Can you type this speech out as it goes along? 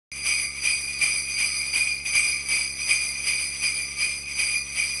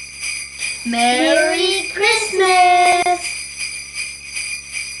Merry Christmas!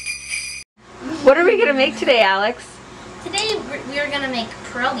 What are we going to make today, Alex? Today we are going to make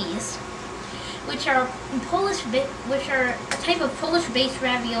pierogies, which are a type of Polish-based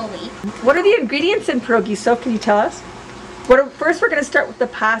ravioli. What are the ingredients in pierogies? Soph, can you tell us? First, we're going to start with the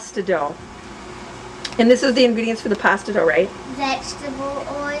pasta dough. And this is the ingredients for the pasta dough, right? Vegetable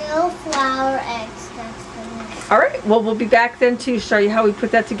oil, flour, eggs. That's the one. All right. Well, we'll be back then to show you how we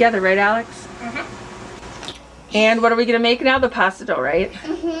put that together, right, Alex? Mm-hmm. And what are we going to make now? The pasta dough, right?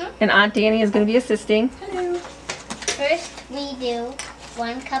 Mm-hmm. And Aunt Danny is going to be assisting. Hello. First, we do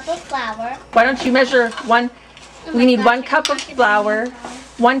 1 cup of flour. Why don't you measure one? We need 1 cup of flour,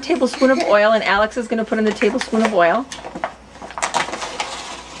 1 tablespoon of oil, and Alex is going to put in the tablespoon of oil.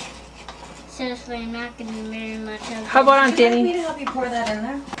 Seriously, I'm not going to do very much of it. How about Aunt Would you like Danny? me to help you pour that in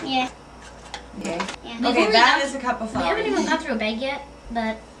there? Yeah. Okay. Yeah. Okay, that is a cup of We flour. haven't even gone through a bag yet,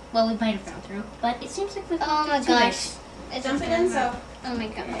 but, well, we might have gone through, but it seems like we've Oh gone my through 2 gosh. bags. It's Dump it in, so. Oh my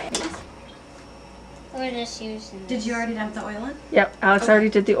god. We're just using Did this. you already dump the oil in? Yep, Alex already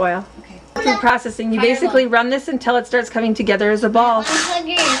did the oil. Okay. Food processing. You Fire basically low. run this until it starts coming together as a ball. Unplug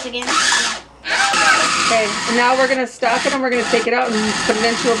your ears again. Okay, and now we're going to stop it and we're going to take it out and put it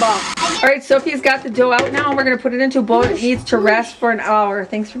into a ball. All right, Sophie's got the dough out now and we're going to put it into a bowl. It needs to rest for an hour.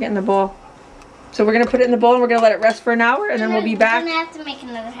 Thanks for getting the bowl. So we're going to put it in the bowl and we're going to let it rest for an hour and then we'll be back. We're going to have to make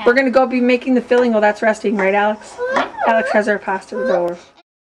another half. We're going to go be making the filling while that's resting, right, Alex? Alex has our pasta dough.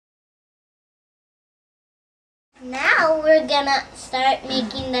 Now we're going to start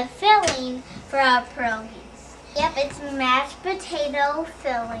making the filling for our pierogies. Yep, it's mashed potato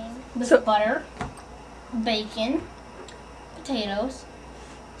filling. With So- butter, bacon, potatoes,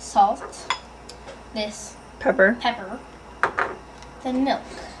 salt, this Pepper. pepper, then milk.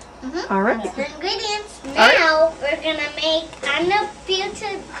 All right. The ingredients. Now we're going to make unpeeled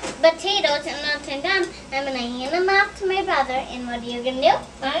potatoes, and once I'm done, I'm going to hand them off to my brother. And what are you going to do?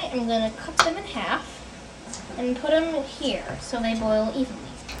 I am going to cut them in half and put them here so they boil evenly.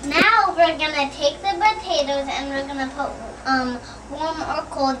 Now we're going to take the potatoes and we're going to put warm or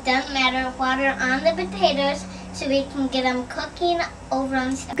cold, doesn't matter, water on the potatoes so we can get them cooking over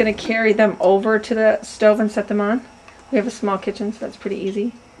on stove. I'm going to carry them over to the stove and set them on. We have a small kitchen, so that's pretty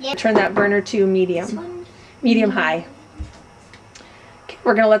easy. Yep. Turn that burner to medium high. Okay,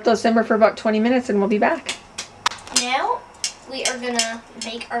 we're going to let those simmer for about 20 minutes and we'll be back. Now we are going to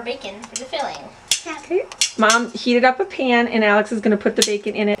bake our bacon for the filling. Okay. Mom heated up a pan and Alex is going to put the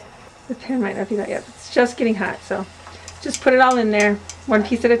bacon in it. The pan might not be that yet. It's just getting hot, so just put it all in there, one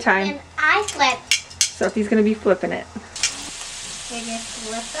piece at a time. And I flip. Sophie's going to be flipping it. You just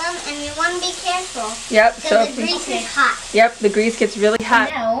flip them and you want to be careful. Yep, Because the Sophie. grease is hot. Yep, the grease gets really hot.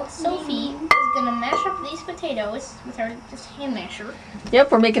 Now Sophie is going to mash up these potatoes with her just hand masher. Yep,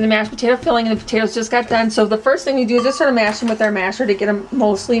 we're making the mashed potato filling and the potatoes just got done. So the first thing we do is just sort of mash them with our masher to get them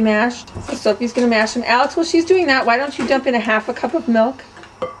mostly mashed. So Sophie's going to mash them. Alex, while she's doing that, why don't you dump in a ½ cup of milk?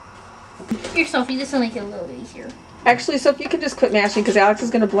 Here, Sophie, this will make it a little bit easier. Actually, Sophie, you can just quit mashing because Alex is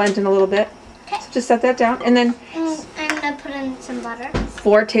going to blend in a little bit. Okay. So just set that down. And then I'm going to put in some butter.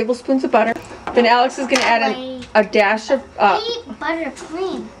 4 tablespoons of butter. Then Alex is going to add a dash of... I eat butter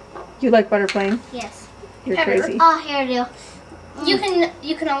plain. You like butter plain? Yes. You're Pepper. crazy. Oh, here I do.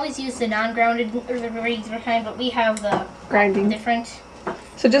 You can always use the non-grounded or the regular kind, but we have the Grinding. different.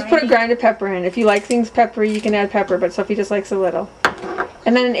 So just put a grinded pepper in. If you like things peppery, you can add pepper, but Sophie just likes a little.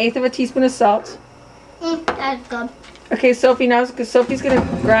 And then 1/8 of a teaspoon of salt. That's good. Okay, Sophie, now Sophie's going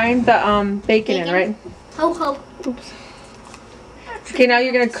to grind the bacon in, right? Ho ho. Oops. Okay, now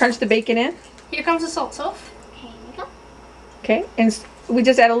you're going to crunch the bacon in. Here comes the salt, Soph. Here we go. Okay, and we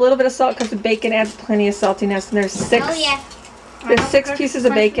just add a little bit of salt because the bacon adds plenty of saltiness. And there's 6 Oh yeah. there's 6 pieces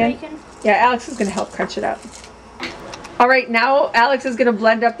of bacon. Yeah, Alex is going to help crunch it up. All right, now Alex is going to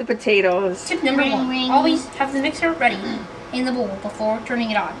blend up the potatoes. Tip number Ring, 1: ring. always have the mixer ready in the bowl before turning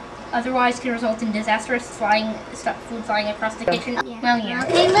it on. Otherwise, it can result in disastrous food flying across the kitchen. Well, yeah.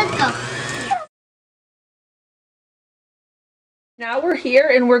 Okay, let's go. Now we're here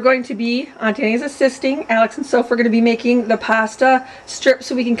and we're going to be, Aunt Annie's assisting, Alex and Soph are going to be making the pasta strips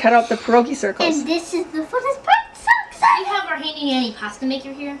so we can cut out the pierogi circles. And this is the funnest part. So We excited. have our handy dandy pasta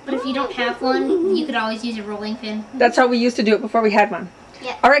maker here, but if you don't have one, you could always use a rolling pin. That's how we used to do it before we had one.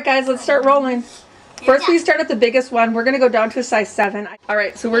 Yeah. All right, guys, let's start rolling. First, we start at the biggest one. We're going to go down to a size 7. All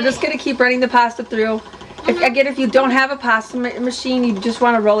right, so we're just going to keep running the pasta through. If you don't have a pasta machine, you just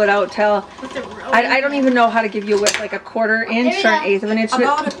want to roll it out till, With the rolling I don't even know how to give you a width, like a 1/4 inch or an 1/8 of an inch.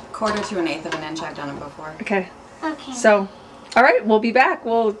 About a 1/4 to an 1/8 of an inch. I've done it before. Okay, Okay. so, all right, we'll be back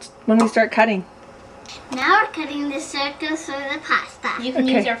when we start cutting. Now we're cutting the circles for the pasta. You can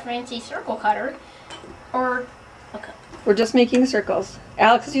Okay. use our fancy circle cutter or a cup. We're just making circles.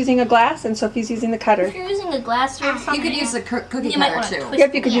 Alex is using a glass and Sophie's using the cutter. If you're using a glass or something, You could use a cookie you might cutter want to too. twist.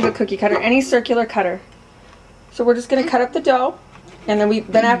 Yep, you could use a cookie cutter, any circular cutter. So we're just gonna cut up the dough, and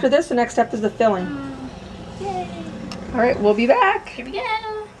then after this, the next step is the filling. All right, we'll be back. Here we go.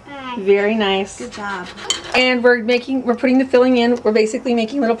 Very nice. Good job. And we're putting the filling in. We're basically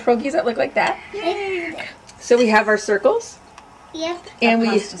making little pierogies that look like that. So we have our circles, Yep. and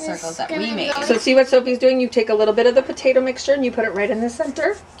Pasta circles that we made. so see what Sophie's doing? You take a little bit of the potato mixture and you put it right in the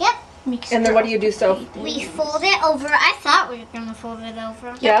center. Yep. And then what do you do, Soph? We fold it over. I thought we were gonna fold it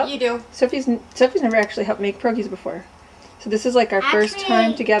over. Yeah. You do. Sophie's never actually helped make pierogies before, so this is like our first Actually,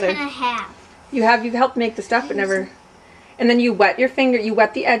 time together. Kinda have. You've helped make the stuff, but never. And then you wet your finger. You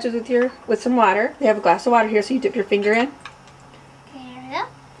wet the edges with some water. We have a glass of water here, so you dip your finger in. There we go.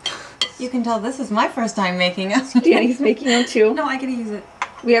 You can tell this is my first time making it. Danny's making them too. No, I gotta use it.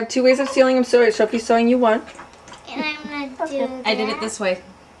 We have 2 ways of sealing them. So Sophie's sewing you one. And I'm gonna do. I did it this way.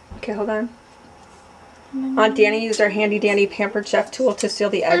 Okay, hold on. Aunt Danny used our handy dandy Pampered Chef tool to seal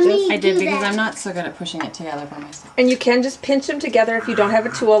the edges. I did Do because that. I'm not so good at pushing it together by myself. And you can just pinch them together if you don't have a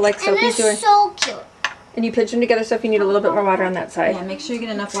tool like And Sophie's they're doing. so cute. And you pinch them together, so if you need a little bit more water on that side. Yeah, make sure you get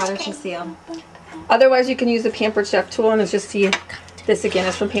enough water to seal. Otherwise, you can use the Pampered Chef tool, and it's just this again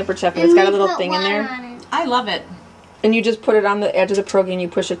is from Pampered Chef, and it's got a little thing in there. I love it. And you just put it on the edge of the pierogi and you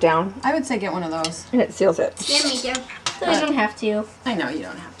push it down, I would say get one of those. and it seals it. Yeah, me too. So you don't have to. I know you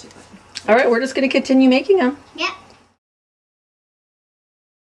don't have to, but All right, we're just going to continue making them. Yep.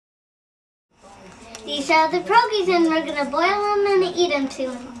 These are the pierogies, and we're gonna boil them and eat them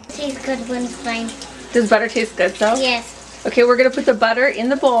too. Tastes good when it's fine. Does butter taste good, though? Yes. Okay, we're going to put the butter in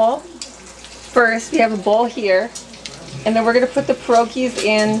the bowl. First, we have a bowl here. And then we're going to put the pierogies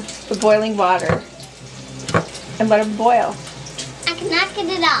in the boiling water and let them boil. I cannot get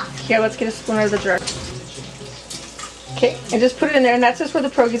it off. Here, let's get a spoon out of the jar. Okay, and just put it in there, and that's just where the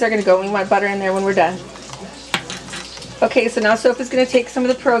pierogies are going to go. We want butter in there when we're done. Okay, so now Soph is going to take some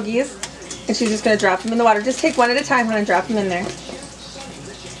of the pierogies, and she's just going to drop them in the water. Just take one at a time, hon, and drop them in there.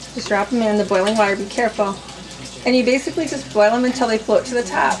 Just drop them in the boiling water. Be careful. And you basically just boil them until they float to the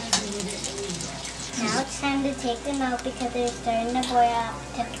top. Now it's time to take them out because they're starting to boil up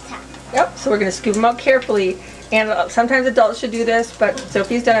to the top. Yep, so we're going to scoop them out carefully. And sometimes adults should do this, but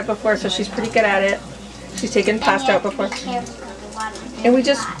Sophie's done it before, so she's pretty good at it. She's taken pasta out before. Be careful of the water. And we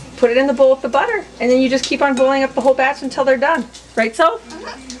just put it in the bowl with the butter. And then you just keep on boiling up the whole batch until they're done. Right,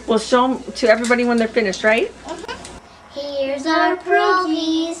 Soph? We'll show them to everybody when they're finished, right? Here's our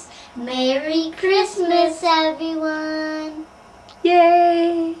pierogies. Merry Christmas, everyone.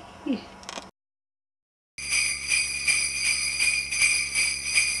 Yay!